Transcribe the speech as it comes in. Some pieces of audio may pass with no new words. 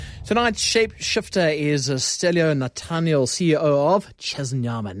Tonight's Shapeshifter is Stelio Nathanael, CEO of Chesa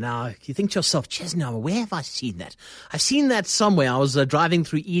Nyama. Now, you think to yourself, Chesa Nyama, where have I seen that? I've seen that somewhere. I was driving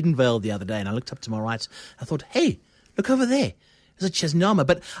through Edenvale the other day, and I looked up to my right. I thought, hey, look over there. There's a Chesa Nyama.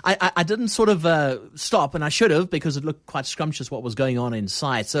 But I didn't sort of stop, and I should have, because it looked quite scrumptious what was going on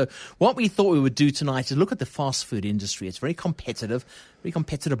inside. So what we thought we would do tonight is look at the fast food industry. It's very competitive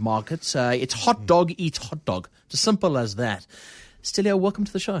market. It's hot dog, eat hot dog. It's as simple as that. Stelio, welcome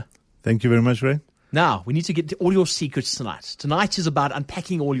to the show. Thank you very much, Ray. Now, we need to get to all your secrets tonight. Tonight is about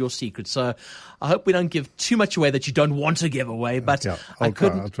unpacking all your secrets. So I hope we don't give too much away that you don't want to give away. But Yeah, I I'll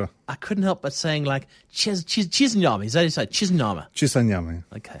try. couldn't help but saying, like, Chesa Nyama. Is that how you say it? Chesa Nyama. Chesa Nyama.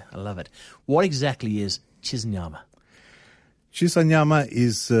 Okay, I love it. What exactly is Chesa Nyama? Chesa Nyama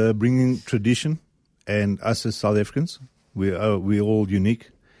is bringing tradition, and us as South Africans, we're all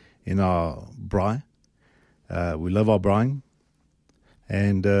unique in our braai. We love our braaiing.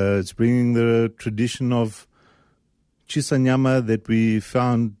 And it's bringing the tradition of Chesa Nyama that we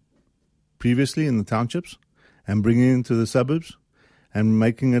found previously in the townships and bringing it into the suburbs and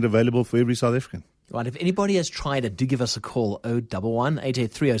making it available for every South African. Right, if anybody has tried it, do give us a call, 011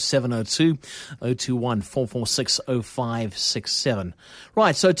 883 0702 021 446 0567.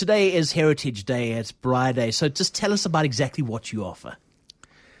 Right, so today is Heritage Day, it's Braai Day, so just tell us about exactly what you offer.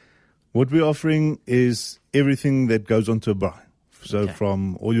 What we're offering is everything that goes onto a braai. So Okay.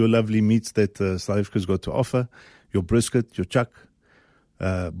 from all your lovely meats that South Africa's got to offer, your brisket, your chuck,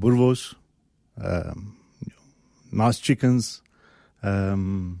 boerewors, nice chickens,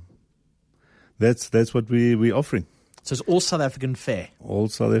 that's what we're offering. So it's all South African fare. All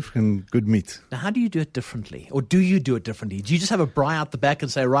South African good meat. Now, how do you do it differently? Or do you do it differently? Do you just have a braai out the back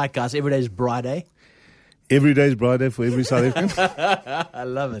and say, right, guys, every day is Braai Day? Every day is Braai Day for every South African. I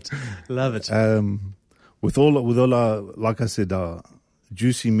love it. Love it. With all our, like I said, our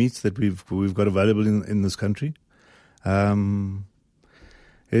juicy meats that we've got available in this country,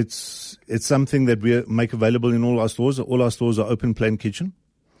 it's something that we make available in all our stores. All our stores are open plan kitchen,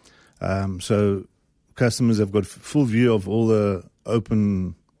 so customers have got full view of all the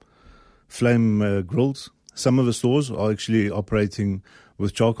open flame grills. Some of the stores are actually operating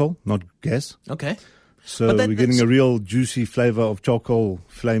with charcoal, not gas. Okay. So we're getting a real juicy flavor of charcoal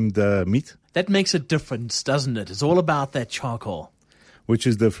flamed meat. That makes a difference, doesn't it? It's all about that charcoal. Which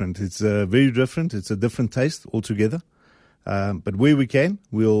is different. It's very different. It's a different taste altogether. But where we can,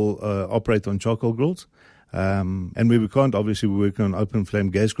 we'll operate on charcoal grills. And where we can't, obviously, we work on open flame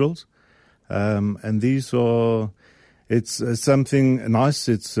gas grills. And these are, it's something nice.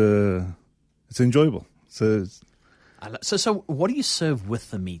 It's enjoyable. So what do you serve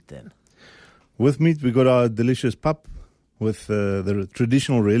with the meat then? with meat, we got our delicious pap with the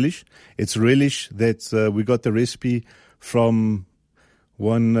traditional relish. It's relish that we got the recipe from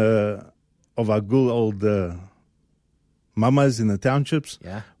one of our good old mamas in the townships,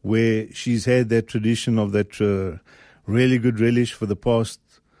 where she's had that tradition of that really good relish for the past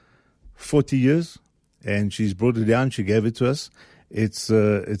 40 years, and she's brought it down. She gave it to us. It's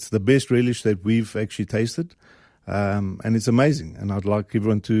the best relish that we've actually tasted. And it's amazing, and I'd like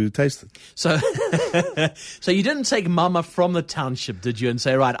everyone to taste it. So so you didn't take mama from the township, did you, and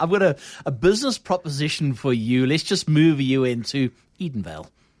say, right, I've got a business proposition for you. Let's just move you into Edenvale.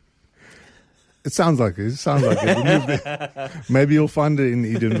 It sounds like it. You move there. Maybe you'll find it in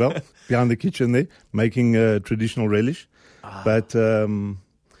Edenvale, behind the kitchen there, making traditional relish. But the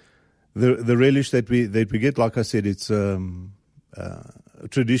relish that we get, like I said, it's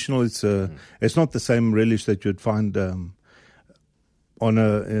traditional. It's not the same relish that you'd find on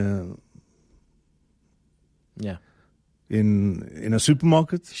in a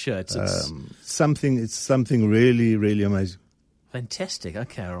supermarket. Sure, it's something really, really amazing. Fantastic.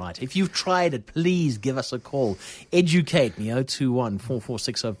 Okay, all right. If you've tried it, please give us a call. Educate me, 021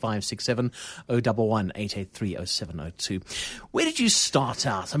 446 0567 011 883 0702. Where did you start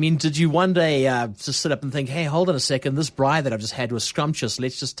out? I mean, did you one day just sit up and think, hey, hold on a second, this braai that I've just had was scrumptious,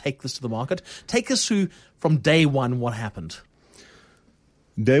 let's just take this to the market? Take us through from day one what happened.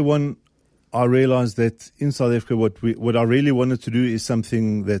 Day one, I realized that in South Africa, what I really wanted to do is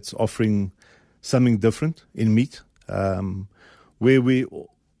something that's offering something different in meat. Where we,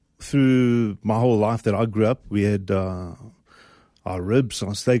 through my whole life that I grew up, we had our ribs,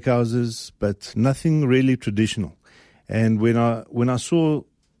 our steakhouses, but nothing really traditional. And when I saw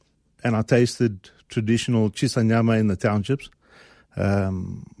and I tasted traditional Chesa Nyama in the townships,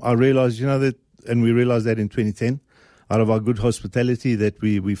 I realized, and we realized that in 2010, out of our good hospitality that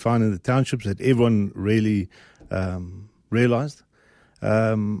we find in the townships, that everyone really realized.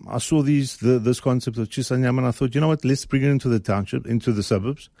 I saw this concept of Chesa Nyama, and I thought, you know what, let's bring it into the township, into the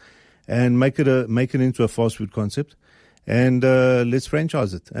suburbs, and make it into a fast food concept, and let's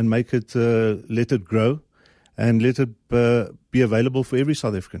franchise it and make it, let it grow, and let it be available for every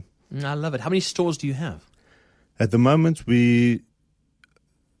South African. I love it. How many stores do you have? At the moment,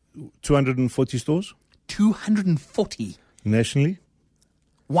 240 stores 240. nationally.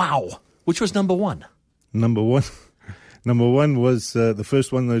 Wow. Which was number one? Number one was the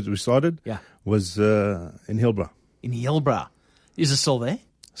first one that we started. Yeah. Was in Hillbrow. In Hillbrow. Is it still there?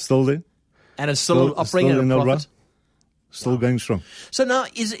 Still there. And it's still operating at a profit? Still going strong. So now,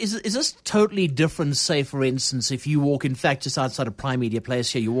 is this totally different, say, for instance, if you walk, in fact, just outside of Prime Media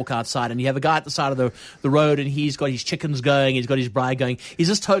Place here, you walk outside and you have a guy at the side of the road and he's got his chickens going, he's got his braai going. Is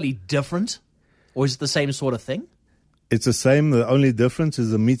this totally different? Or is it the same sort of thing? It's the same. The only difference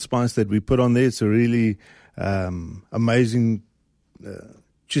is the meat spice that we put on there. It's a really amazing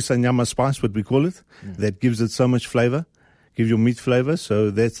Chesa Nyama spice, what we call it, that gives it so much flavor. Give your meat flavor,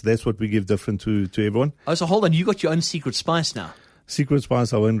 so that's what we give different to everyone. Oh, so hold on, you got your own secret spice now. Secret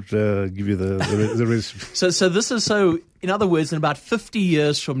spice, I won't give you the recipe. So this is in other words, in about 50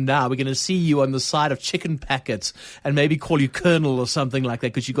 years from now, we're going to see you on the side of chicken packets and maybe call you Colonel or something like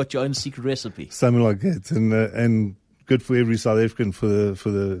that because you got your own secret recipe. Something like that, and good for every South African for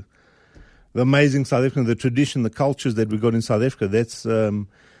the amazing South African, the tradition, the cultures that we got in South Africa.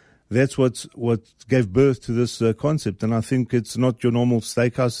 That's what gave birth to this concept. And I think it's not your normal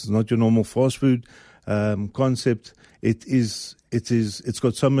steakhouse, it's not your normal fast food concept. It's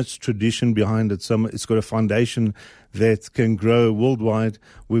got so much tradition behind it. It's got a foundation that can grow worldwide.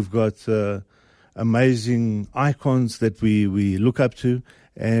 We've got amazing icons that we look up to,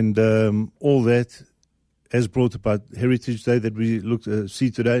 and all that has brought about Heritage Day that we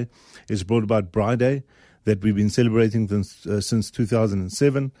see today. It's brought about Braai Day that we've been celebrating since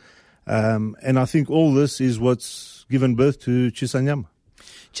 2007. And I think all this is what's given birth to Chesa Nyama.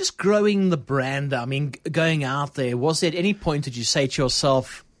 Just growing the brand, I mean, going out there, was there at any point did you say to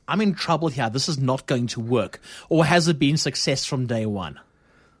yourself, I'm in trouble here, this is not going to work? Or has it been success from day one?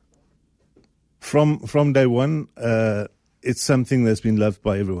 From day one, it's something that's been loved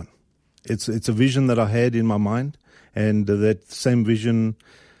by everyone. It's a vision that I had in my mind, and that same vision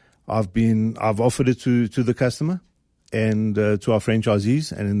I've offered it to the customer and to our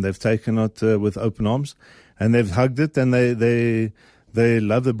franchisees, and they've taken it with open arms, and they've hugged it, and they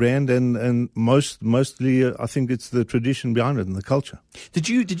love the brand, and mostly I think it's the tradition behind it and the culture. Did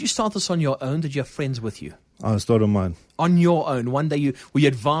you start this on your own? Did you have friends with you? I started on mine. On your own. One day were you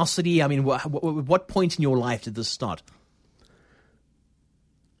at varsity? I mean, what point in your life did this start?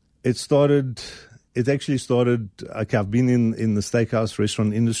 It actually started. Okay, I've been in the steakhouse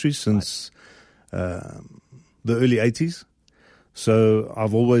restaurant industry since the early 80s. So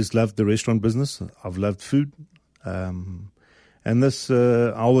I've always loved the restaurant business. I've loved food. And this,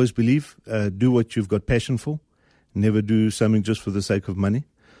 I always believe, do what you've got passion for. Never do something just for the sake of money.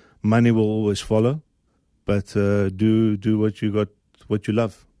 Money will always follow, but do what you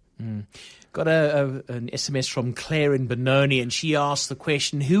love. Got an SMS from Claire in Benoni, and she asked the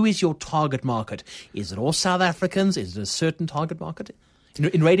question, who is your target market? Is it all South Africans? Is it a certain target market?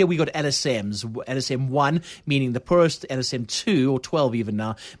 In radio, we got LSMs. LSM 1, meaning the poorest, LSM 2, or 12 even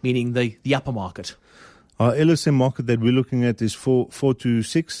now, meaning the upper market. Our LSM market that we're looking at is 4 to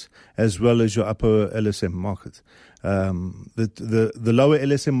 6, as well as your upper LSM market. The lower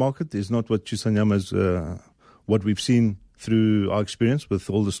LSM market is not what Chesa Nyama is, what we've seen through our experience with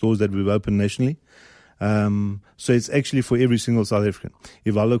all the stores that we've opened nationally. So it's actually for every single South African.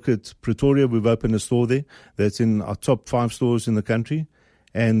 If I look at Pretoria, we've opened a store there that's in our top 5 stores in the country,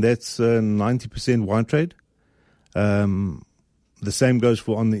 and that's 90% wine trade. The same goes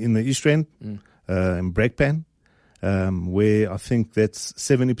for in the East Rand, in Brakpan, where I think that's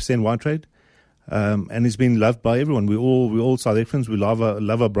 70% wine trade, and it's been loved by everyone. We're all South Africans. We love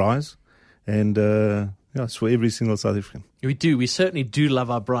our braais, and it's for every single South African. We do. We certainly do love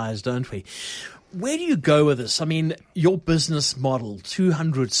our braais, don't we? Where do you go with this? I mean, your business model,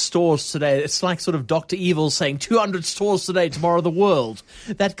 200 stores today. It's like sort of Dr. Evil saying 200 stores today, tomorrow the world.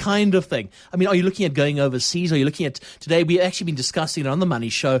 That kind of thing. I mean, are you looking at going overseas? Are you looking at, today we've actually been discussing it on the Money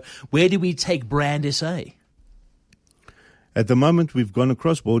Show, where do we take Brand SA? At the moment, we've gone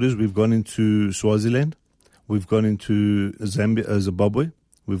across borders. We've gone into Swaziland. We've gone into Zimbabwe.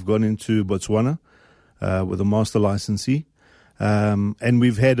 We've gone into Botswana with a master licensee. And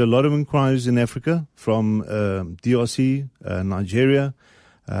we've had a lot of inquiries in Africa from DRC, Nigeria,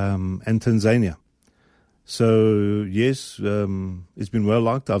 and Tanzania. So, yes, it's been well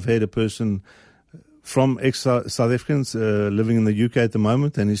liked. I've had a person from ex-South Africans living in the UK at the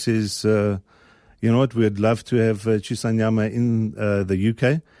moment, and he says, you know what, we'd love to have Chesa Nyama in the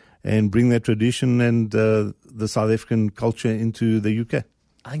UK and bring that tradition and the South African culture into the UK.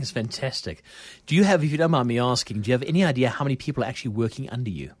 I think it's fantastic. Do you have, if you don't mind me asking, do you have any idea how many people are actually working under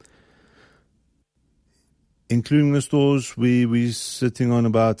you? Including the stores, we're sitting on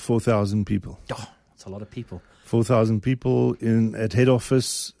about 4,000 people. Oh, that's a lot of people. 4,000 people at head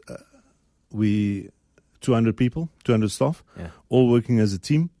office. We 200 people, 200 staff, all working as a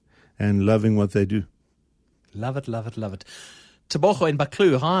team and loving what they do. Love it, love it, love it. Tebogo in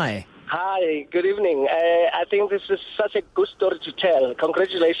Baklu, hi. Hi, good evening. I think this is such a good story to tell.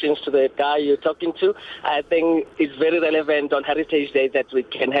 Congratulations to the guy you're talking to. I think it's very relevant on Heritage Day that we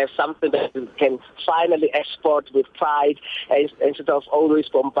can have something that we can finally export with pride instead of always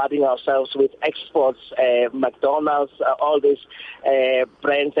bombarding ourselves with exports, McDonald's, all these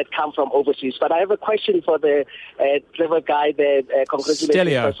brands that come from overseas. But I have a question for the clever guy there. Congratulations,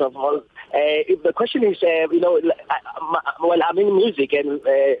 Stelio. first of all. The question is, I'm in music and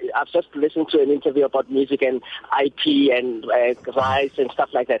I've just listened to an interview about music and IP and rights and stuff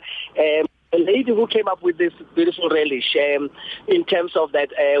like that. A lady who came up with this beautiful relish, in terms of that,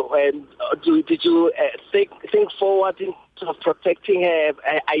 did you think forward in terms of protecting her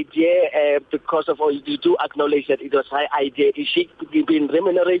idea because of, or you do acknowledge that it was her idea? Is she being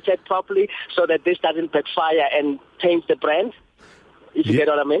remunerated properly so that this doesn't backfire and taint the brand? If you get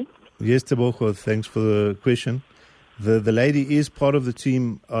what I mean? Yes, Tebogo, thanks for the question. The lady is part of the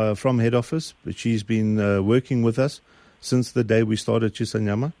team from head office, but she's been working with us since the day we started Chesa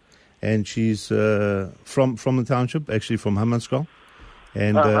Nyama, and she's from the township, actually from Hammanskraal,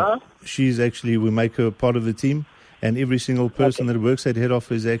 and she's actually, we make her part of the team, and every single person that works at head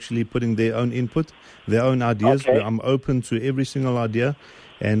office is actually putting their own input, their own ideas. I'm open to every single idea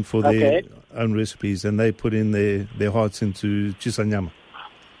and for their own recipes, and they put in their hearts into Chesa Nyama.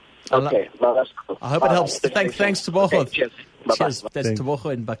 Okay, well, that's cool. I hope it helps. Thanks, Tebogo. Okay, cheers. Cheers. That's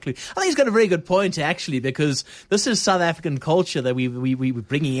Tebogo in Baklu. I think he's got a very good point, actually, because this is South African culture that we're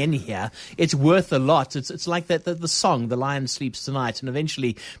bringing in here. It's worth a lot. It's like that the song, The Lion Sleeps Tonight, and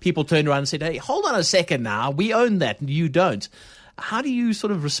eventually people turned around and said, hey, hold on a second now, we own that and you don't. How do you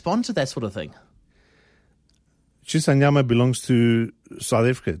sort of respond to that sort of thing? Chesa Nyama belongs to South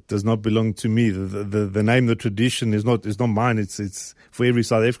Africa. It does not belong to me. The name, the tradition is not mine. It's for every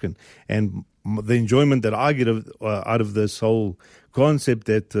South African. And the enjoyment that I get out of this whole concept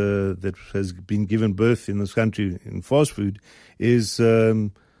that has been given birth in this country in fast food is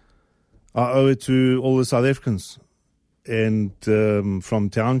I owe it to all the South Africans. And from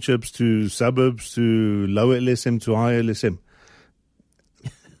townships to suburbs to lower LSM to higher LSM.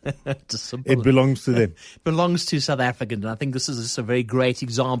 It belongs to them. It belongs to South Africans, and I think this is just a very great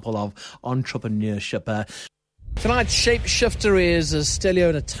example of entrepreneurship. Tonight's Shapeshifter is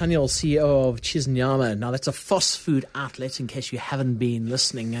Stelio Nathanael, CEO of Chesa Nyama. Now, that's a fast food outlet, in case you haven't been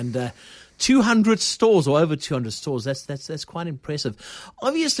listening, and 200 stores, or over 200 stores. That's quite impressive.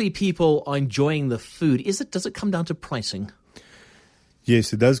 Obviously, people are enjoying the food. Does it come down to pricing?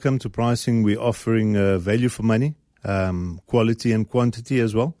 Yes, it does come to pricing. We're offering value for money. Quality and quantity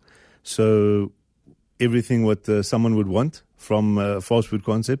as well. So everything what someone would want from a fast food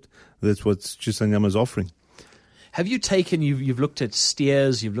concept, that's what Chesa Nyama is offering. Have you taken, you've looked at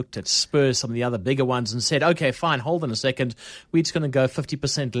Steers, you've looked at Spurs, some of the other bigger ones, and said, okay, fine, hold on a second, we're just going to go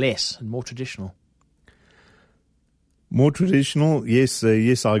 50% less and more traditional? More traditional, yes,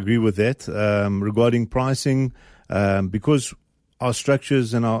 I agree with that. Regarding pricing, because our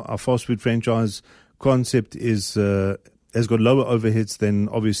structures and our fast food franchise concept has got lower overheads than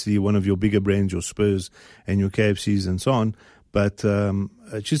obviously one of your bigger brands, your Spurs and your KFCs and so on. But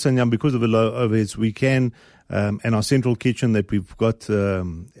Chesa Nyama, because of the low overheads, we can, and our central kitchen that we've got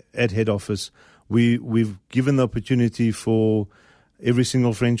at head office, we've given the opportunity for every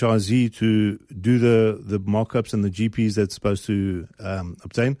single franchisee to do the markups and the GPs that's supposed to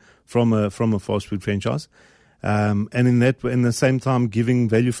obtain from a fast food franchise. And in the same time, giving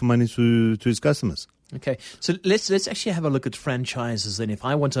value for money to his customers. Okay, so let's actually have a look at franchises then. If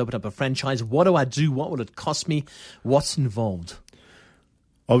I want to open up a franchise, what do I do? What will it cost me? What's involved?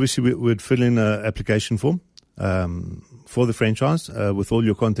 Obviously, we'd fill in an application form for the franchise with all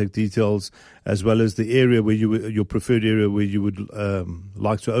your contact details, as well as the area where your preferred area where you would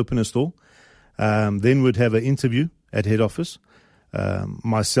like to open a store. Then we'd have an interview at head office,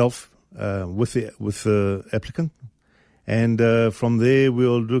 myself with the applicant. And from there,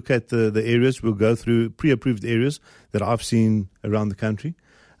 we'll look at the areas. We'll go through pre-approved areas that I've seen around the country.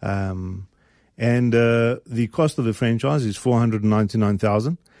 And the cost of the franchise is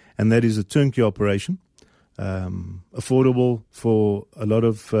 $499,000. and that is a turnkey operation, affordable for a lot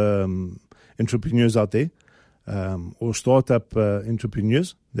of entrepreneurs out there, or startup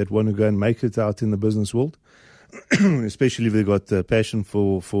entrepreneurs that want to go and make it out in the business world, especially if they've got passion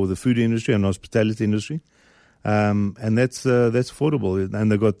for the food industry and hospitality industry. And that's affordable,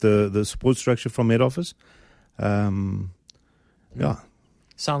 and they've got the support structure from head office. Yeah.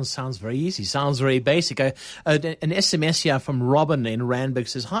 Sounds very easy. Sounds very basic. An SMS here from Robin in Randburg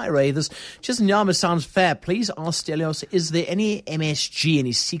says, "Hi Ray, this Chesa Nyama sounds fair. Please ask Stelios, is there any MSG,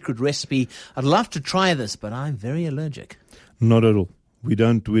 any secret recipe? I'd love to try this, but I'm very allergic." Not at all. We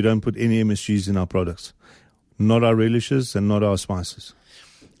don't put any MSGs in our products. Not our relishes and not our spices.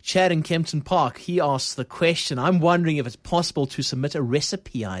 Chad in Kempton Park, he asks the question, I'm wondering if it's possible to submit a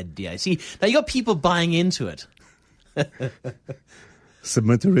recipe idea. See, now you got people buying into it.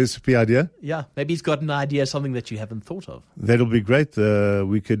 Submit a recipe idea? Yeah, maybe he's got an idea, something that you haven't thought of. That'll be great.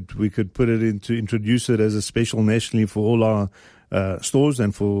 We could put it in to introduce it as a special nationally for all our stores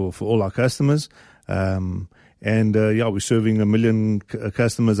and for all our customers. We're serving 1 million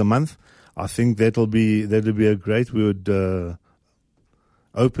customers a month. I think that'll be a great. We would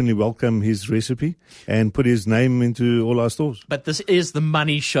openly welcome his recipe and put his name into all our stores. But this is the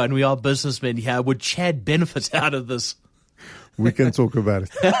money show, and we are businessmen here. Would Chad benefit out of this? We can talk about it.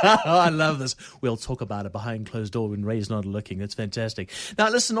 I love this. We'll talk about it behind closed door when Ray's not looking. That's fantastic. Now,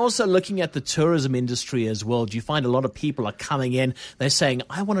 listen, also looking at the tourism industry as well, do you find a lot of people are coming in, they're saying,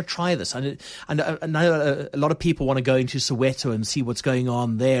 I want to try this. I know a lot of people want to go into Soweto and see what's going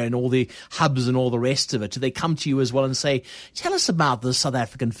on there and all the hubs and all the rest of it. Do they come to you as well and say, tell us about the South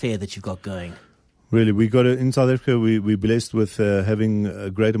African fair that you've got going? Really, in South Africa, we're blessed with having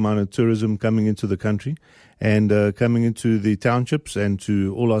a great amount of tourism coming into the country and coming into the townships and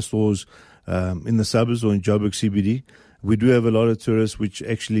to all our stores in the suburbs or in Joburg CBD. We do have a lot of tourists which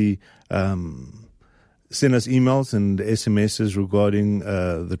actually send us emails and SMSs regarding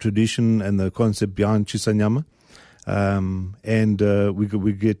the tradition and the concept behind Chesa Nyama, and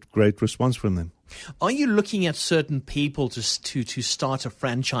we get great response from them. Are you looking at certain people to start a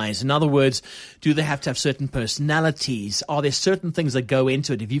franchise? In other words, do they have to have certain personalities? Are there certain things that go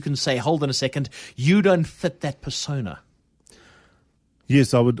into it? If you can say, hold on a second, you don't fit that persona.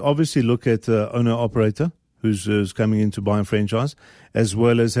 Yes, I would obviously look at owner-operator who's coming in to buy a franchise, as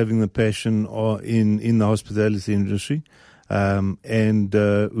well as having the passion in the hospitality industry, and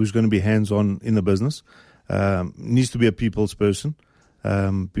who's going to be hands-on in the business. Needs to be a people's person,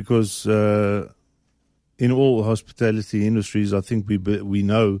 because in all hospitality industries, I think we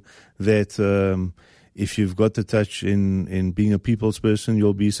know that if you've got the touch in being a people's person,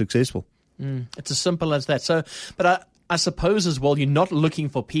 you'll be successful. It's as simple as that. So, but I suppose as well, you're not looking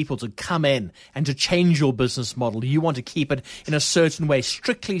for people to come in and to change your business model. You want to keep it in a certain way,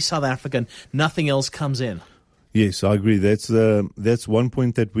 strictly South African. Nothing else comes in. Yes, I agree. That's one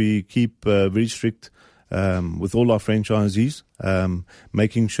point that we keep very strict with all our franchisees,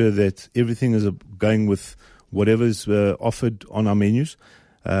 making sure that everything is going with whatever is offered on our menus.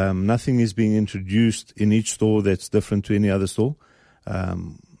 Nothing is being introduced in each store that's different to any other store.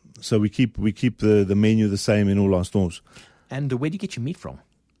 So we keep the menu the same in all our stores. And where do you get your meat from?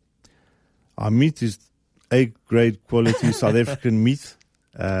 Our meat is A-grade quality South African meat,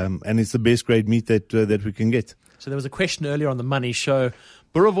 and it's the best grade meat that we can get. So there was a question earlier on the Money Show,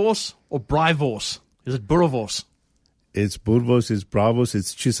 boerewors or braaivors? Is it boerewors? It's boerewors, it's braaivors,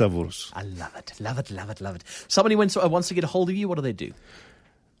 it's Chesavors. I love it, love it, love it, love it. Somebody wants to get a hold of you, what do they do?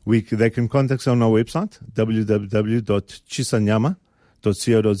 They can contact us on our website,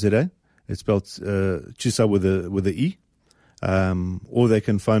 www.chesanyama.co.za. It's spelled Chesa with a E. Or they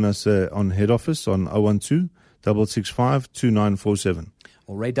can phone us on head office on 012-665-2947.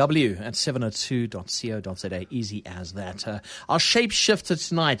 Or Ray W at 702.co.za. Easy as that. Our Shapeshifter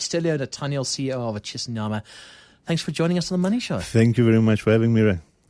tonight, Stelio Nathanael, CEO of Chesa Nyama. Thanks for joining us on The Money Show. Thank you very much for having me, Ray.